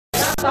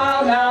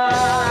zapal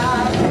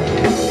nás,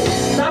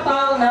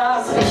 zapal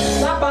nás,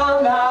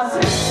 zapal nás,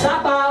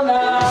 zapal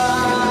nás,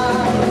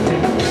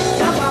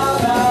 zapal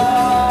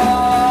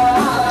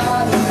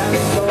nás,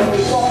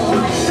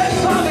 pohled před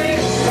slavy,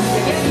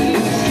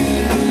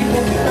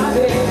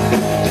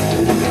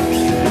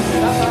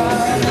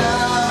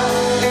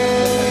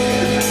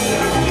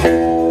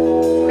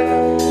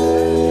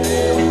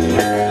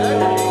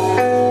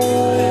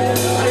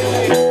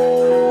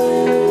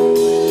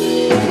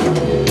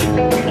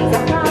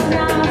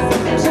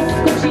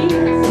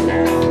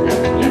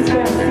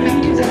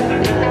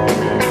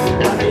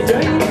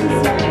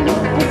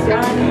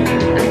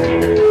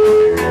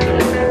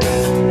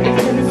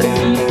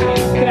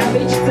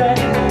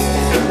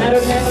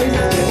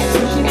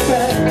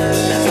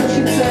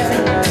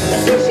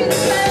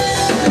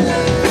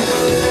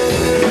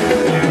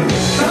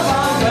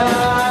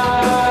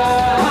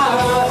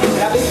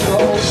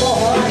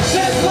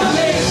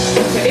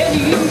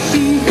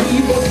 Ježíší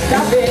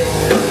postavy,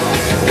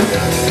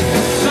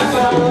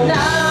 zapal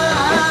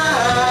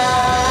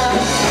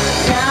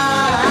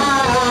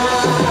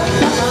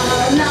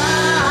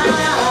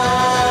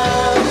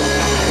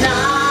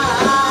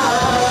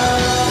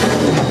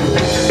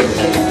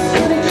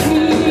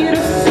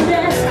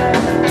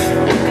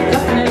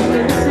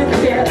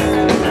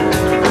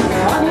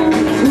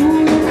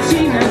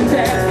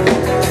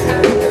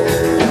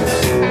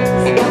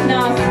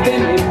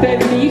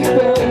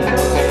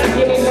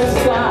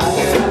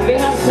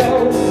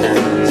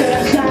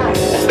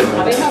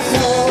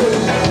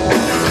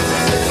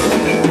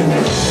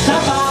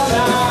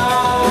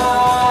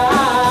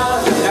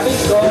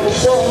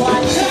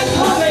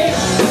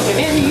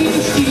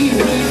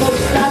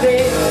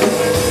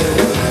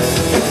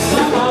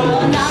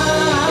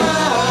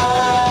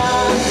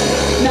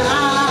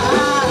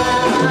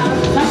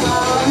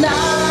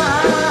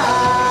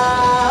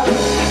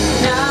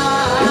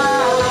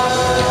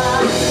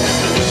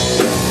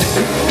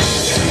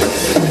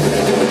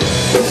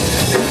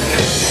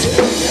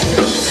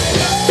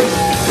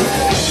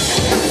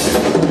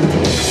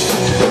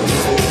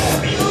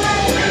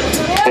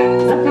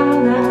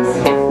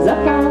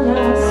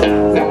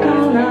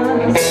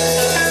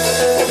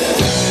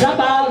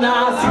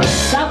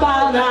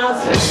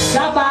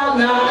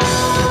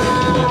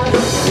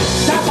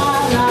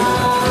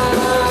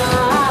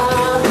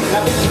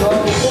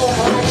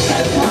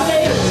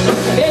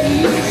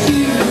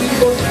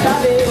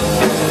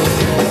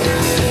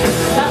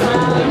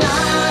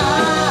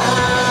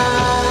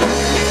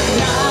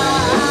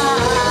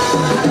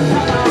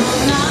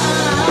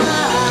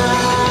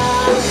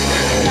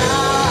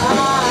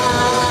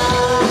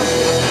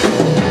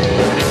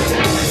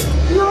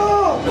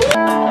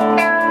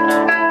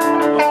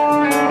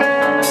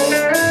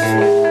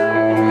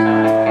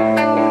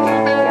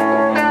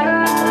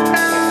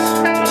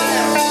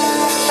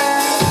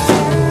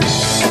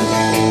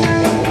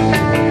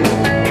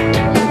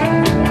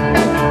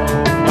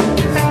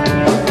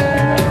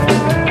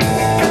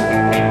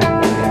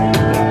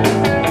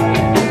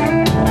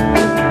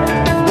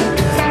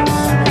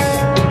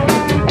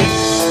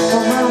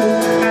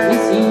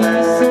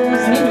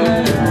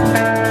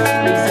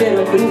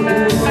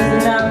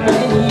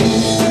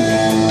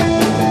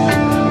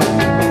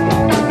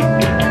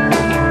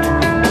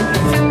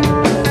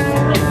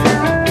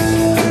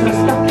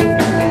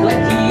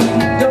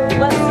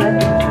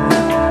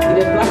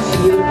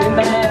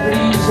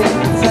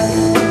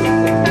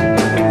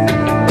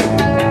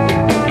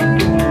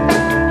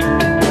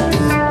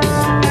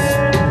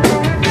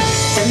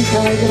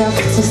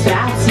co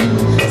ztrácí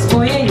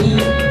spojení,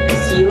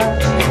 síle,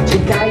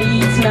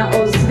 čekajíc na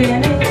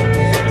ozvěny,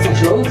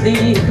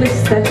 zažloutlých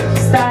listech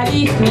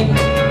starých knih.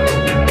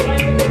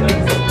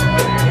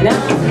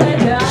 Nás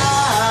hledám,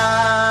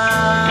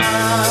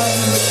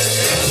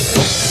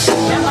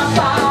 na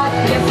mapách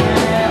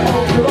jasné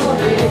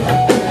oblohy,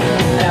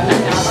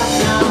 ramena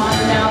vatná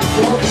na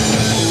plochu,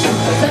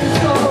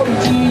 zemskou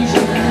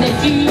tíži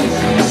netíží.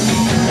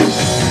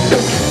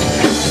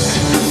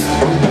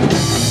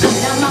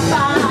 Na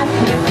mapách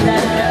jasné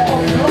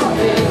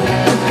oblohy,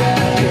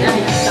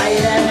 najít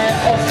tajné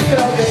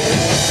ostrovy,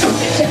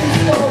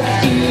 zemskou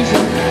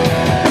tíži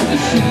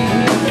tíží.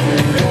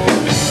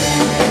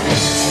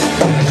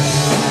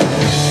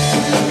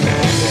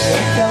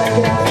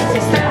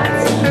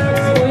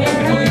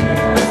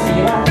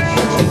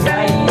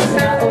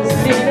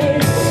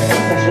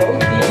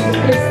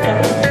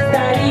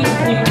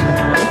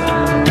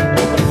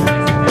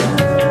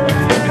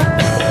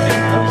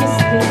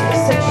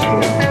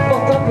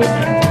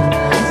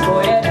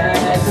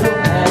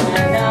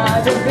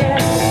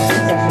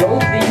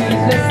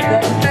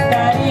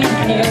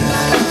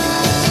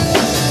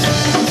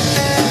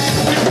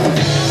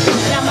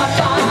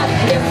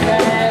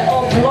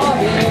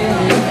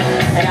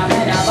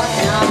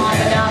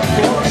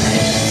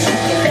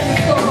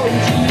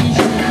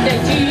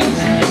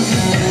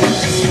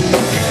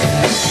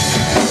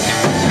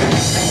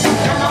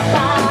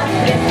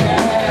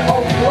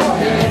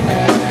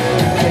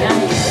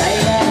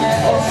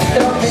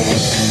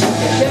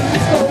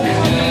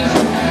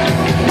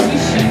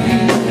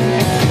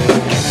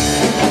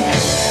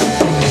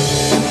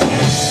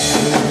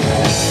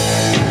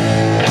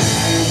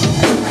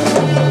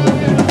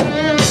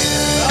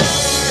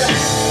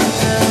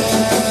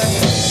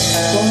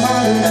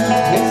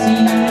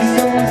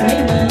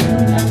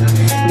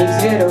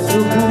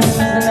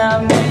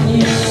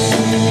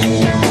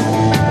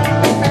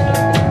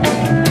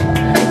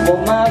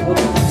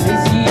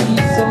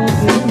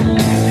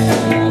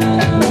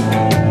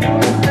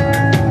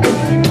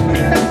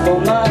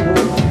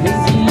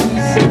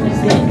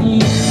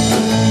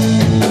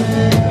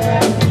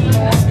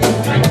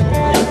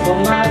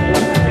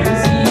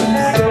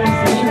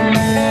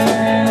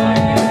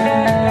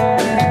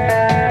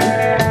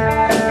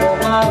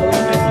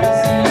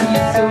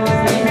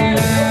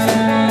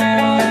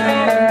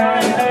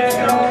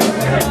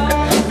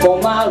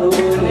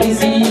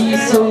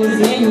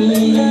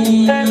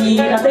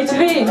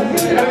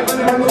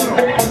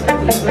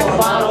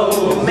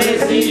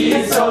 mizí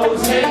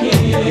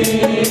souznění.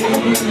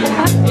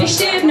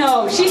 Ještě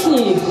jednou,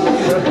 všichni.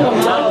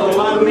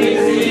 Pomalu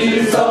mizí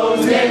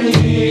souznění.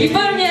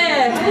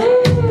 Výborně.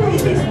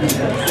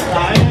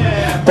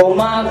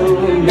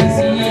 Pomalu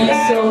mizí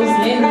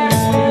souznění.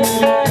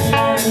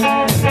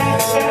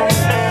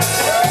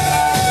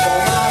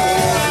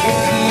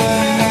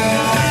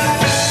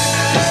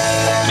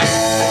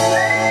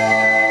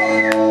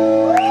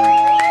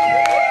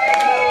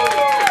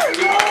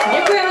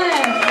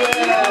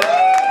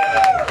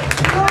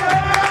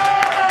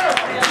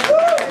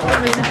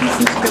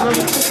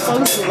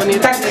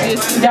 Tak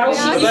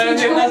další To je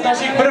jedna z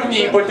našich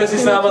prvních, pojďte si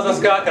s náma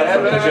zaskákat,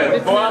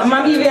 protože...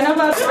 mám jí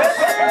věnovat.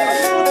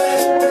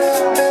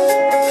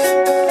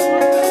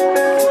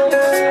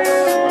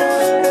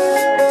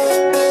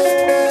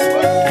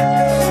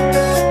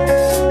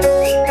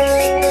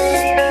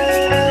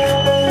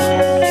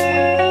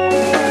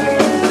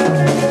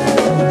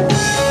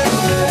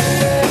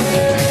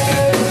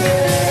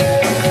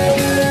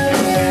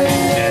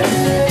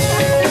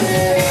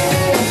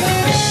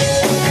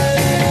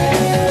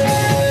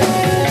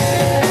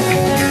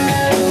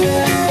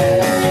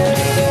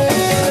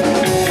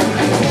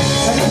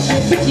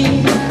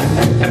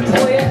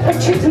 Tvoje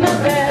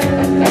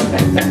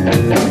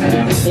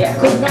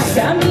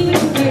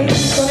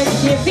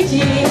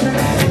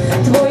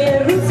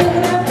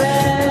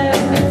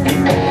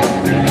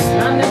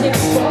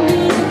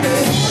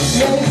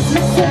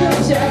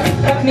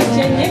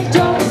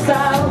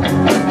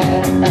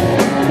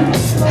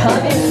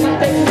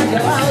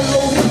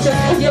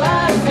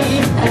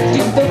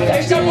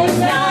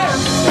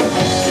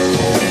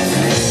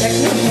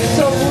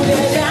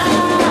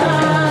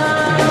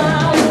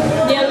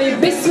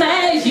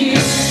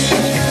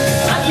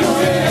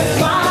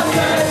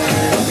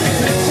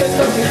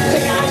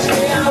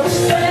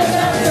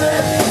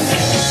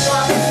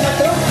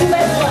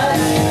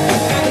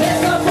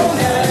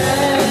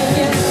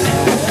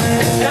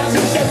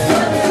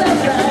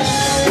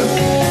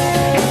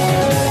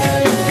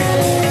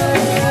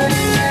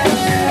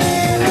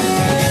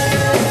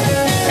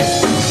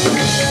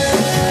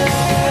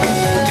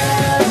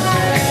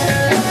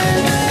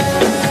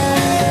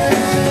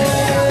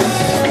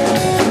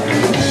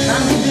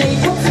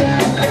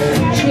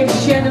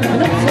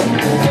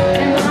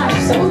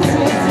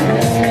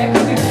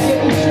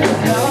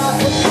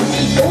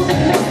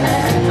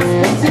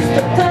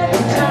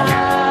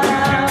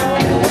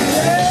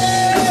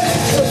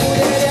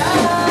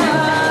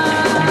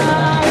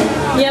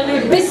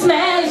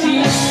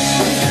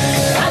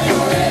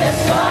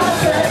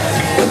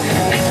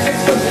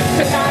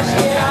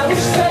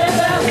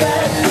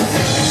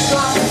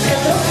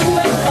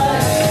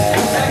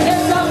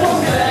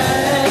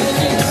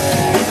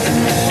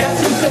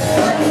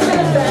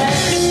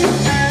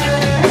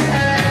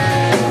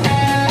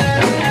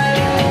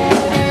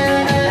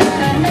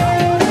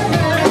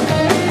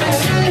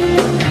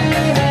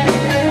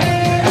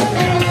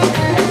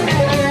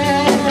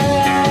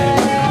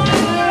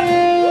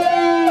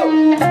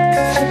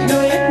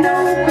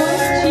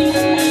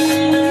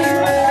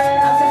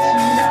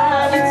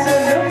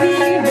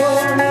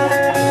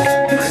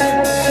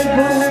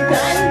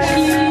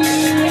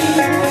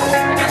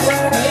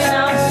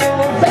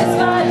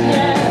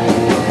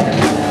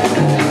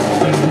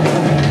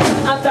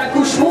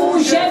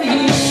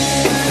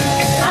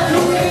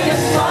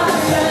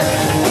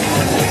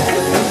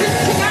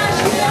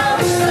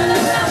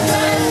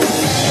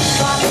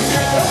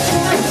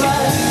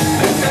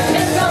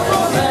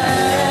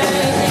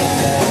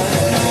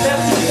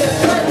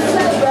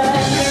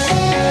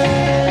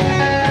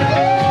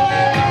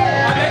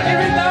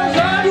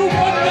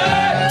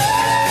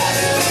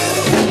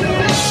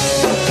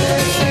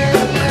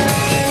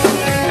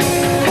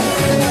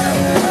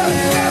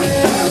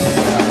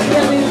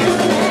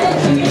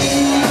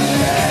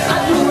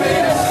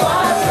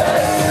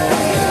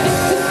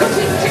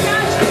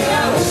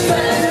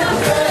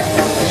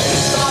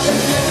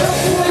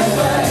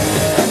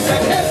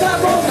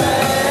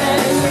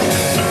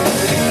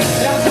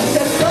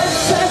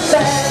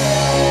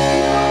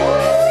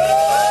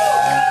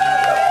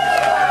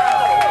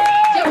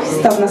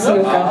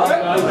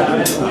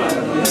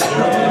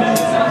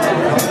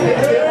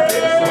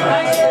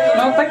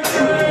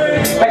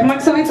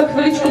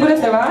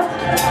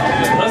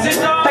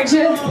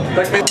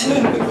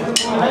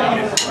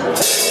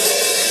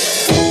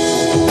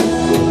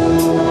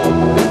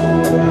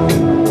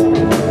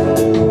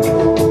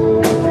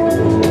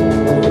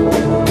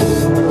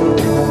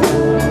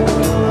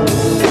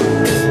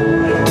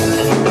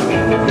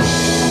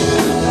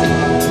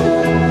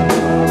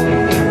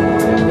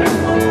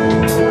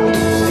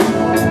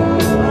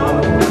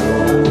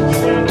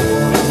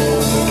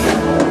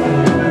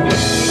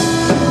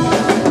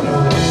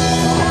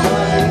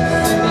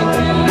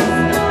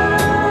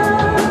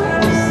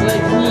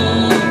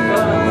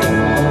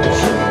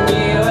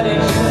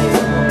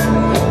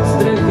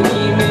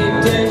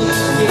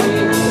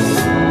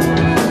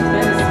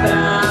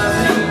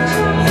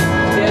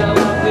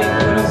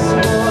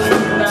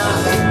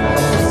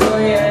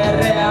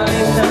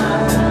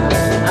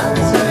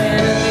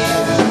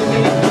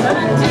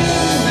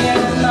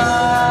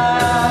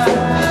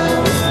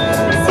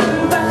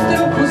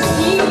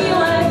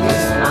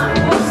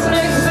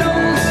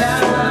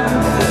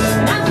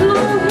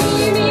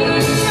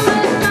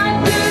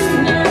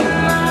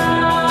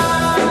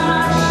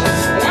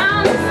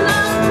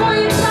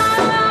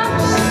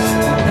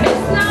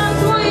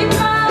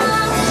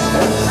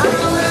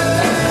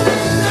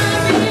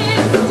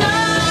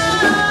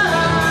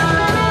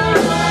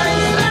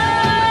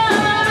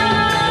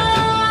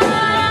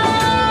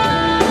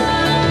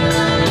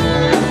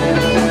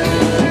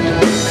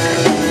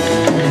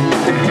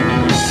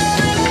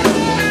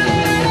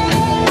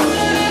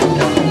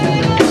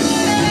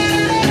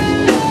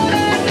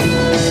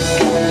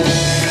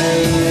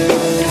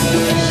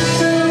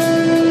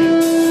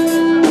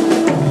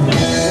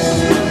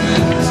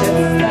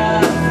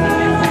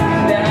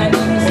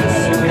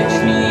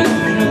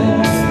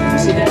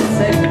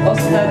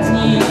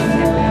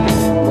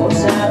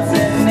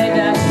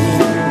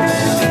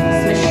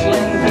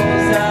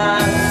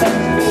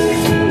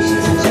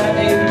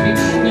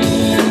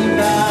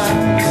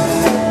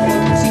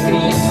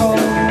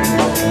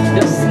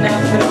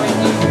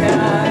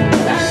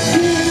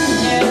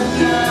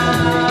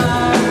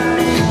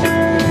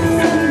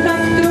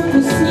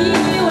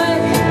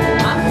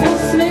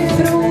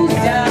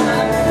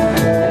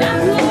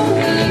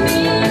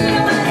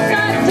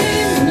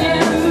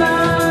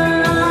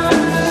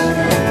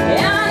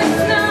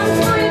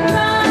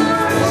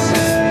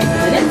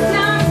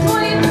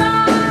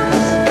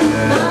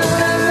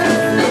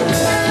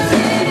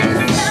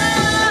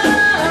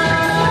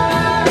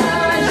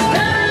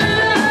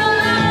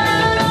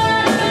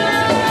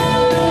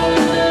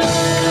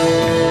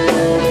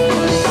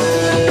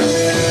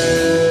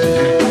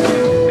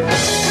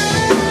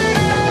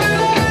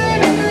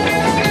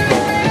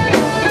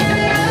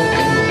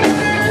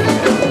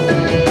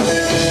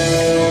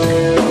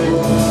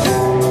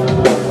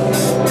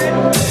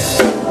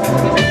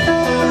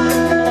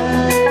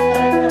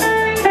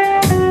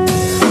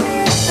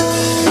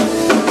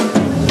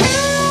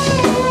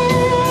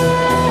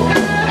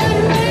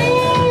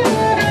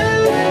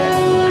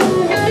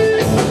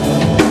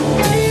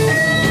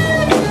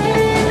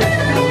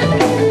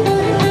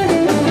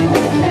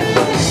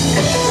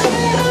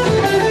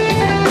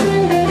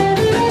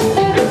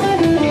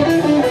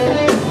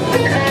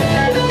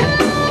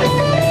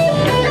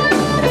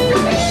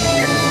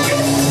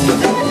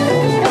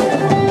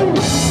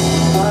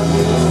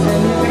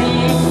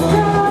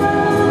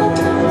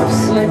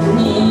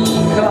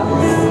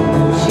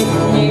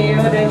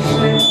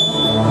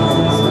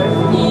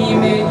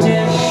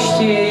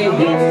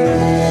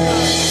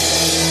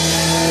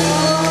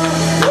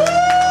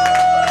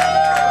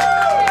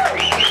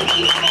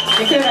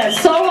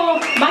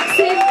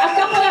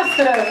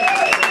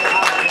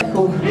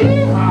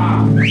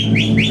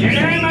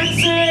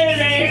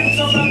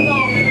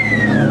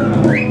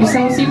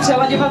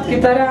slaďovat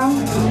kytara.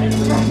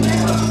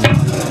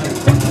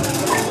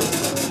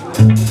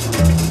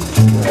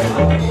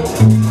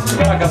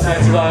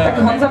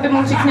 Tak Honza by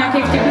mohl říct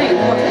nějaký vtipný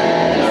úvod.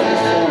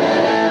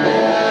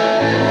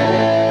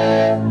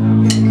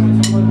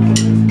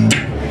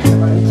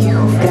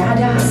 Ticho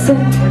vkrádá se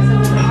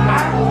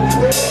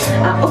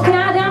a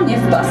okrádá mě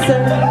v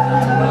base.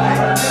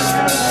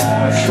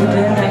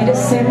 Všude najde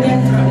si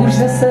mě, už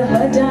zase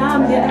hledá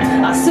mě,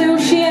 asi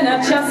už je na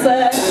čase.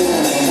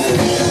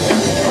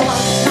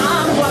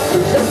 Mám hlavu,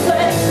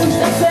 už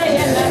zase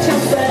je na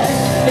čase,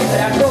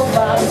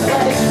 vybragovat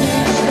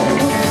lesníčku.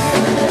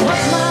 Mám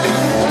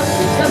hlavu,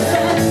 už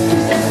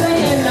zase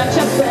je na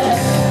čase,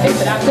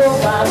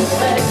 vybragovat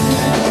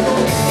lesníčku.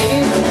 I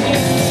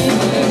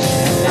spíš,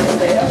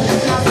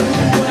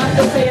 na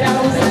to si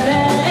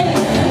roznej,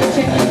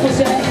 všechny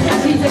kuře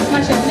a řízek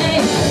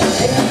smaženej,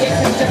 teď je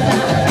křečetná,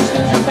 už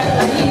můžu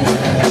takhle jíst,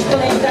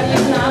 školy tady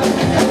znám,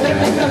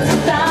 první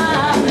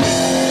procitám,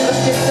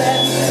 prostě se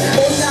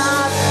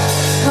pořád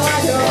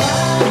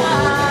hladová.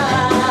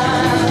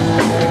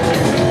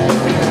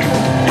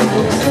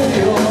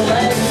 Luxuju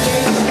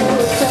ledničku,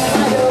 se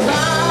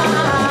hladová.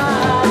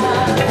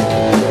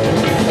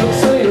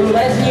 Luxuju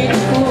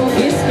ledničku,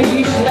 i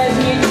spíš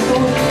ledničku,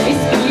 i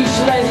spíš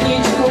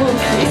ledničku,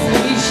 i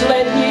spíš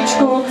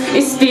ledničku,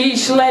 i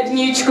spíš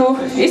ledničku,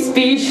 i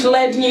spíš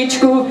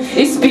ledničku,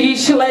 i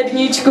spíš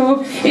ledničku,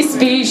 i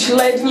spíš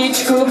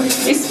ledničku,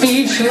 i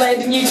spíš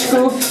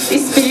ledničku, i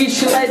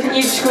spíš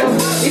ledničku,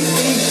 i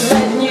spíš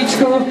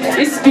ledničku,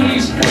 i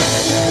spíš.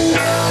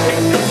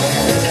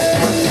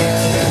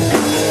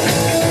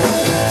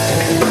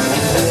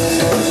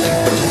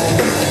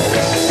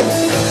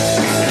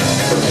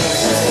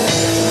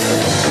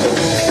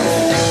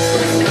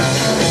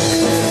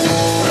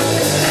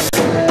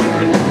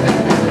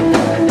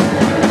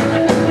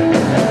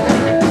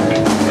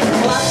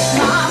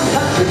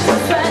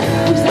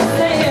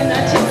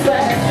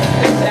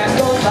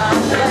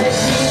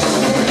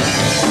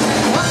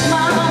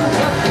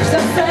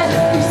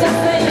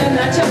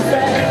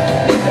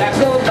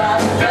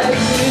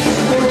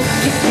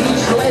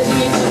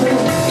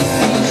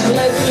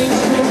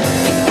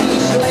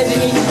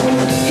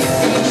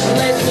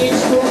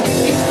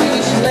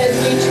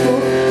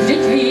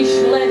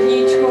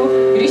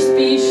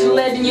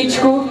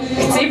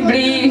 Chci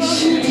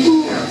blíž.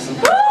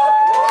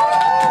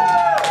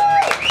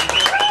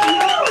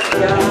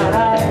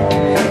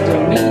 Do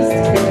míst,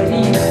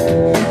 který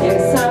jen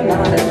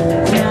sama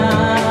zná.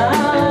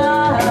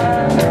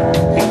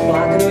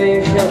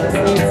 Pláknuje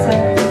železnice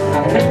a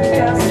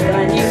teďka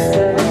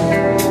stanice,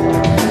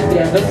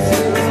 kde vlci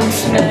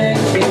slušné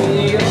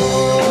žijou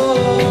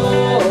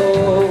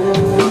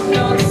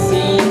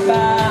nocí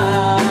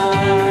pár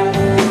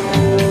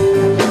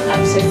a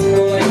přes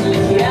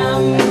polních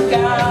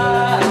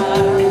jamkách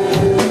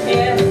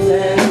je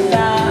ten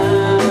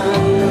tam.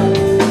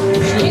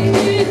 Už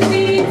někdy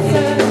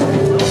více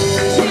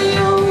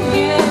žijou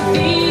mě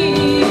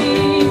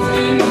víc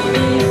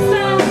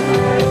místa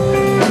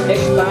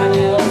než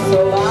panel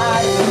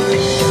solární.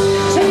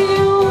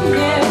 Žijou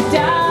mě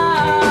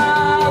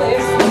dál,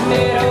 jestli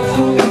mi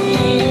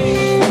rozumíš,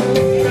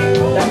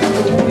 tak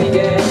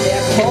půjde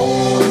jak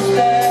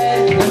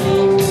housterní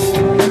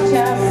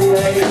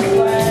časej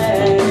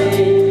zlej.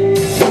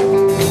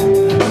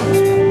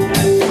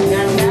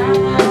 Na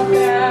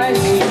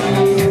nádraží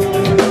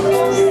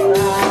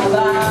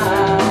postávám,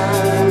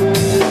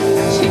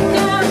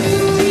 čekám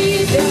druhý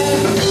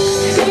den,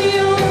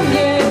 žijou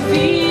mě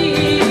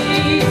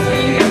víc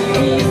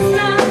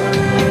místa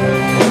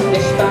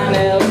než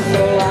panel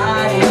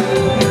solární.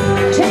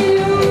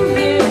 Žijou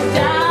mě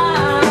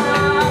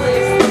dál,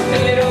 jestli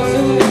mi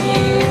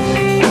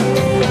rozumíš.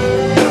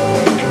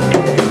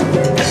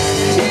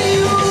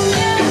 Žijou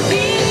mě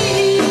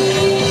víc,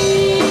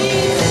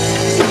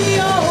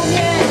 žijou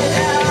mě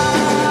dál.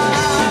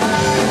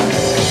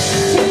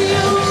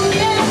 Žijou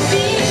mě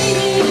víc, žijou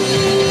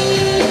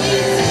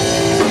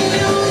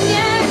mě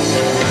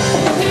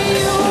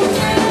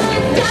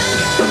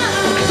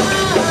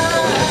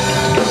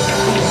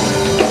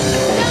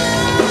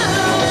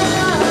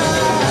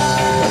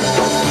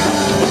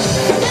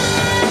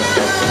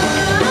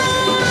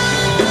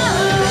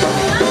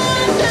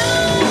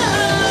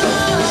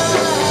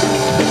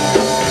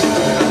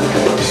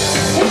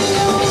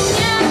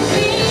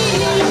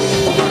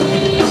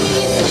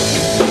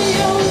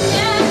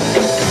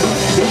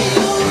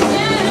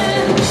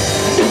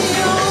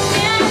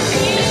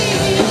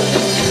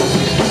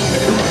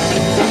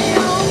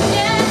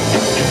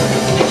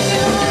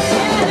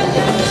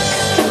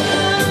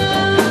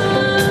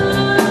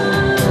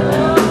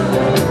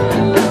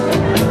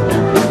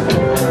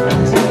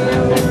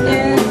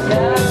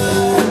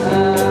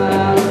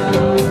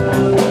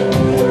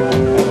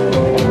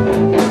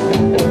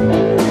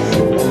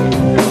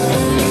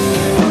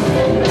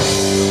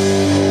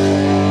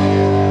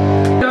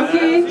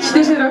roky,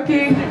 4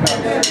 roky.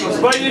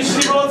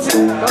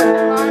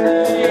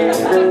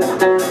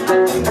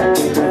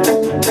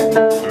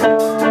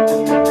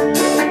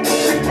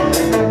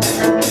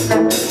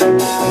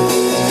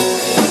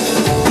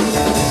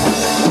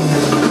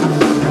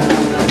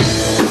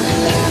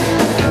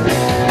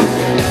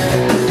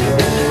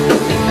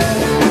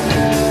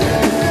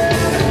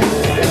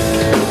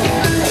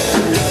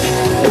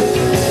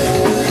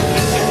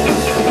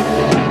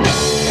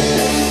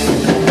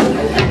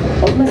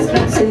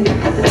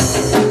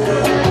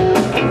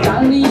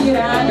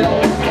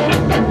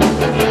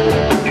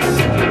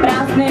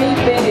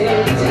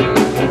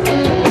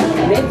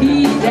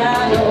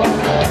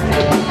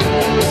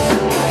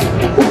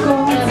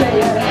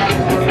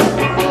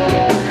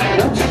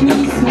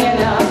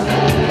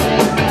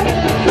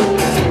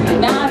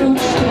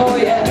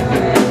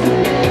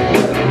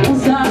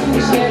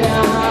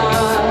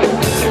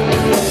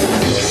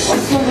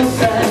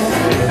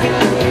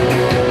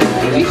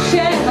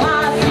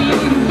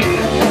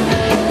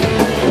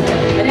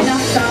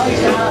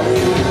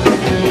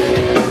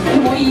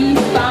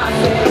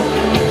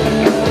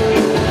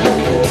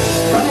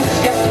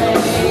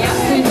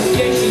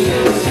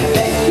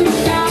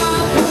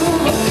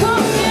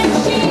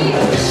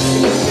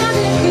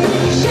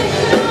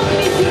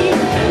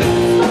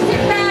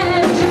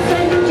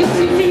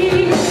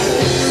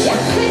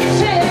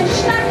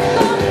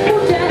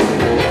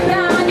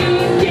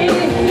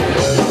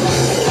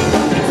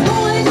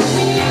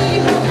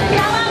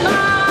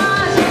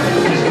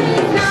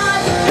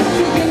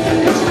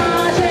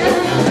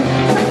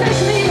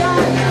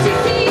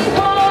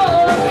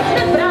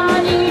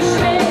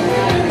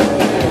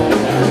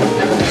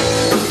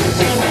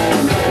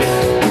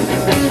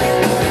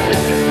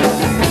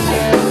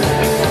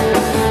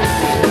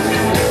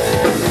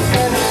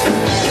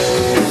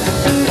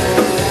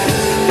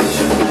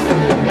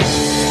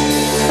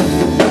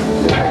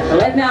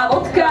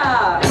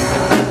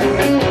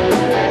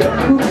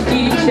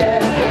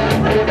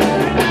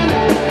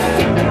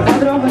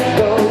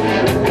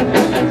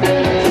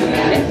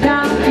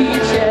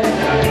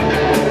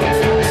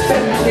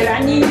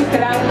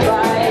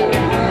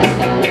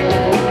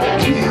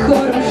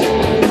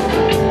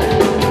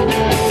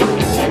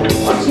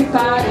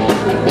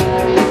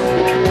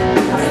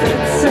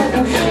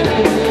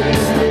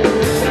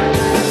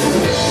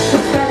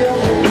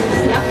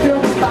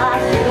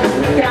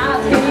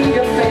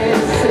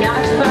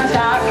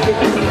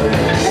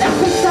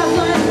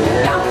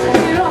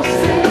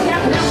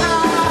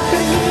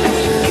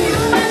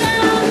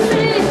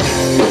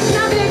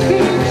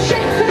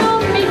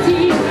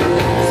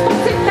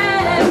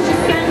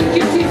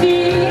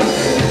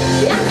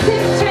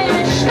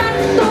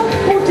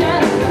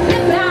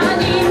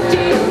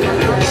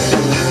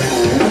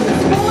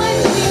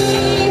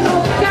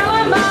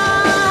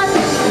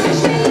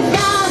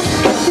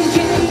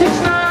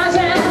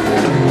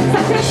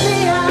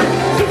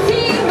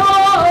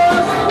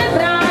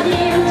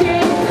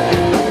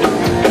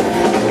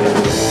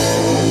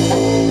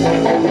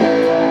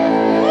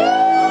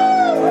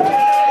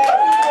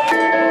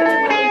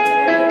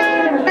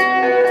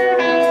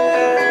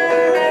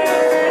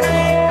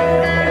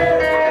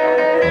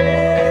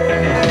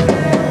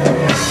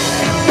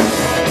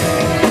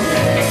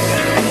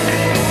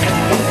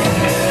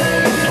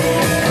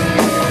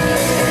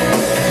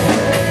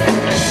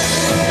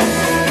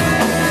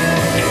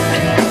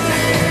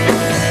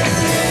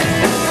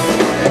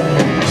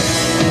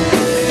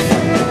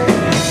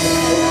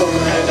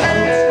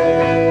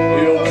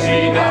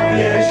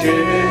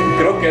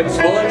 krokem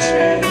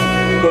společně,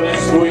 konec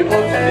svůj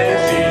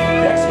odměří,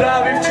 jak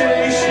zprávy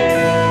včerejší,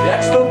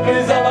 jak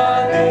stopy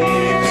zavádí,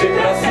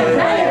 připrase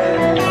naje,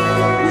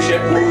 už je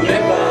půl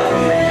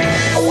nepálí.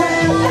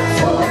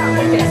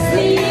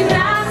 Kreslí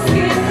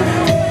vrásky,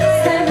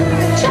 jsem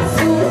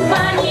času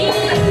paní,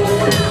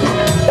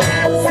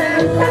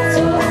 jsem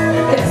tacu,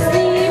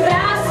 kreslí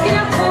vrásky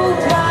na tvou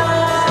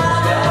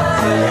tvář,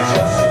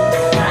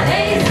 a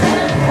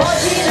nejsem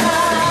hodina.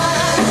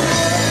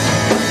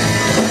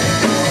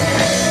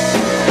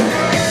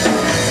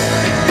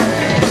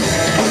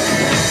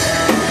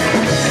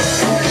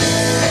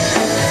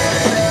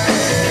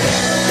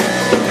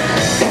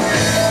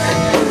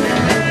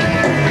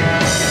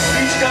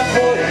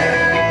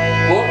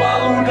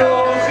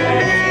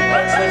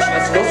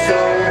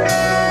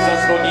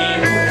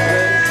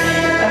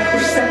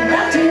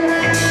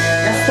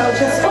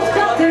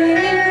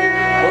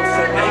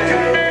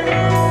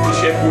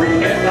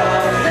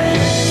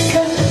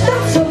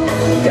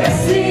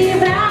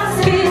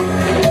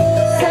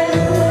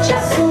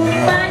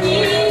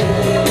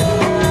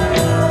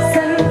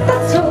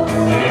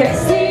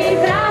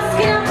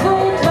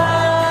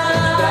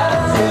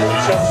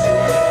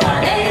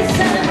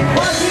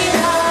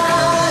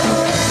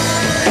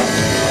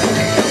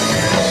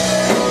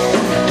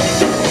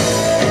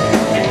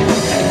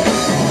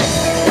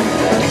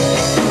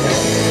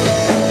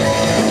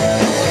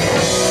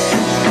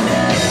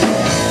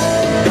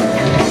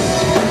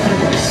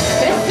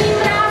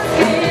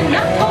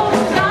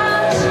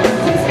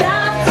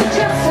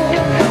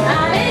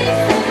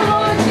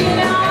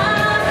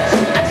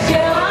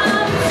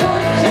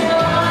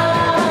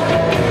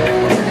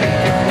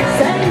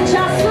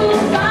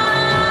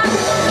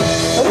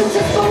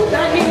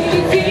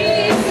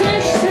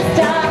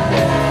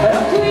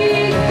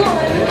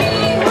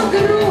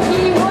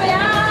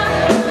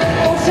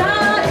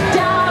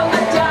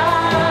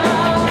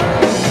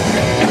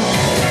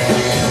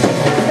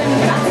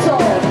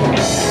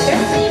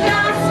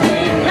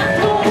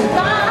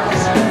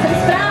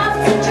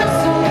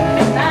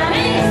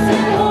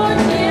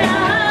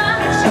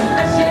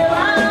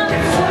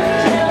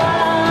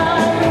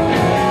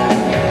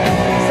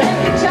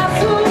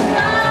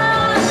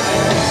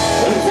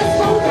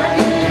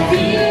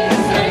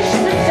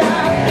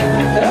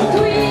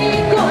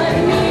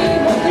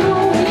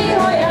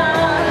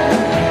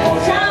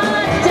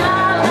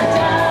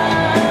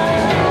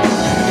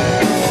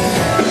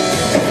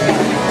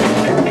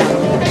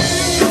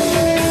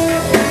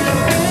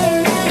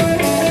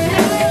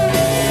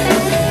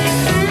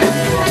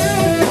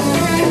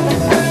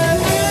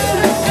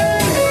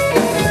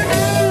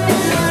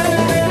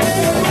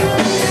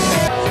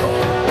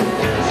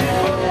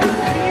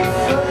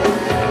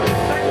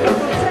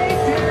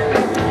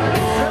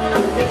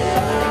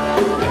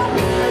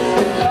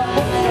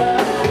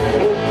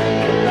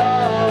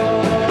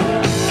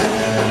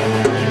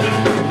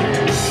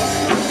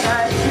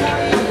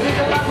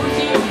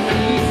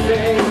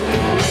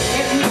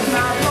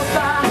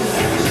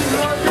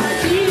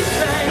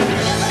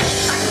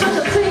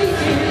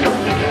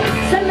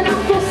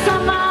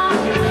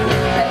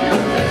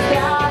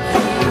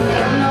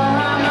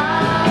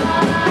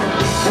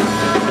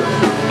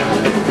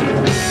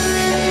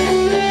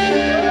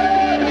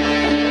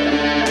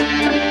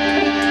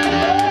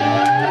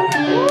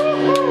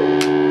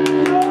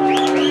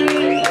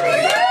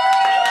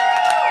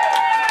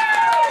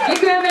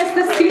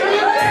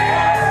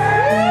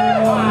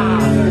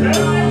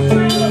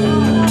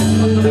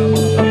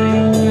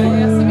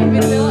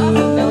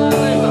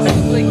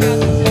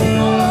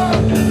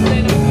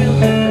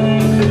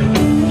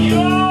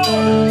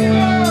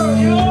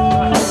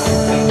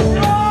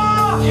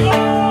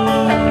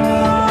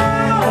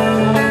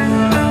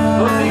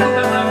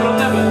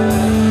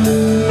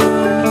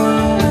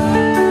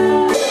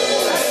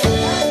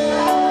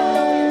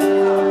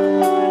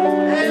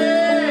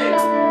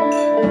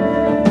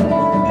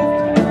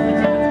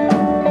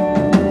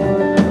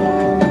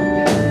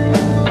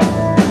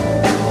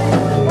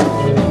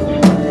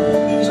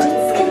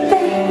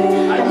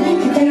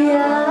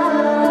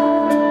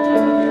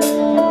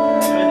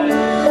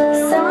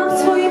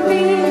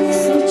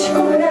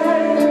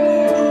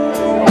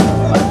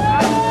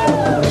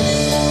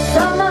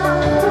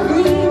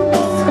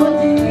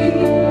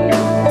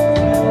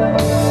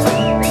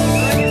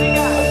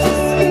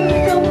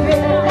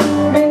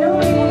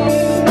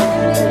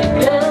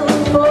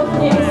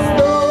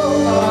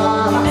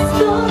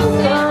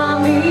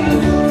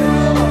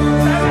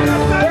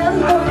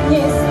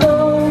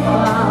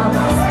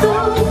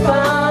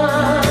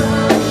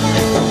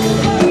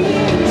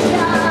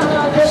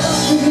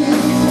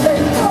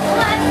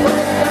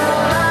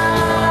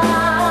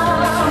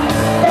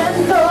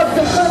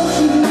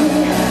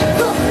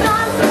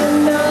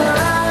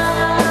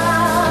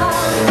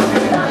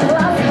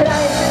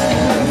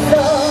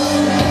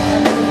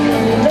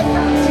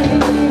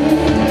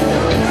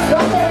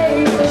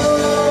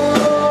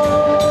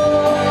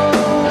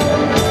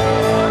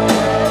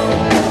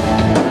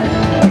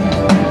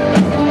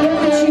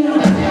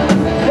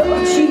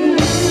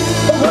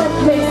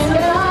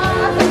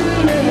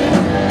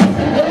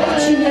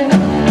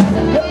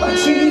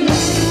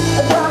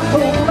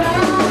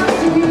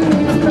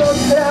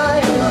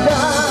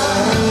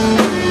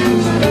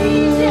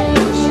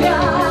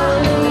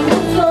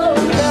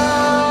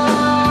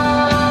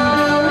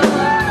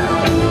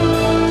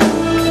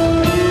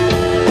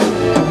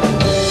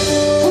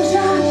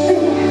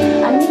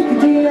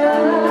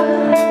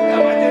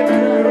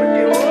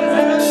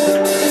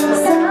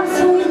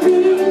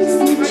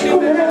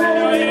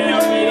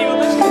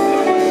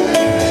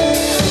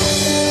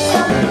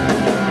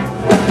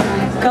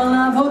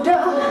 kalná voda,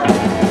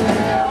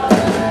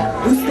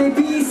 hustý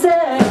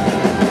písek,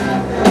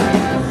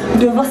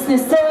 kdo vlastně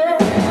jste?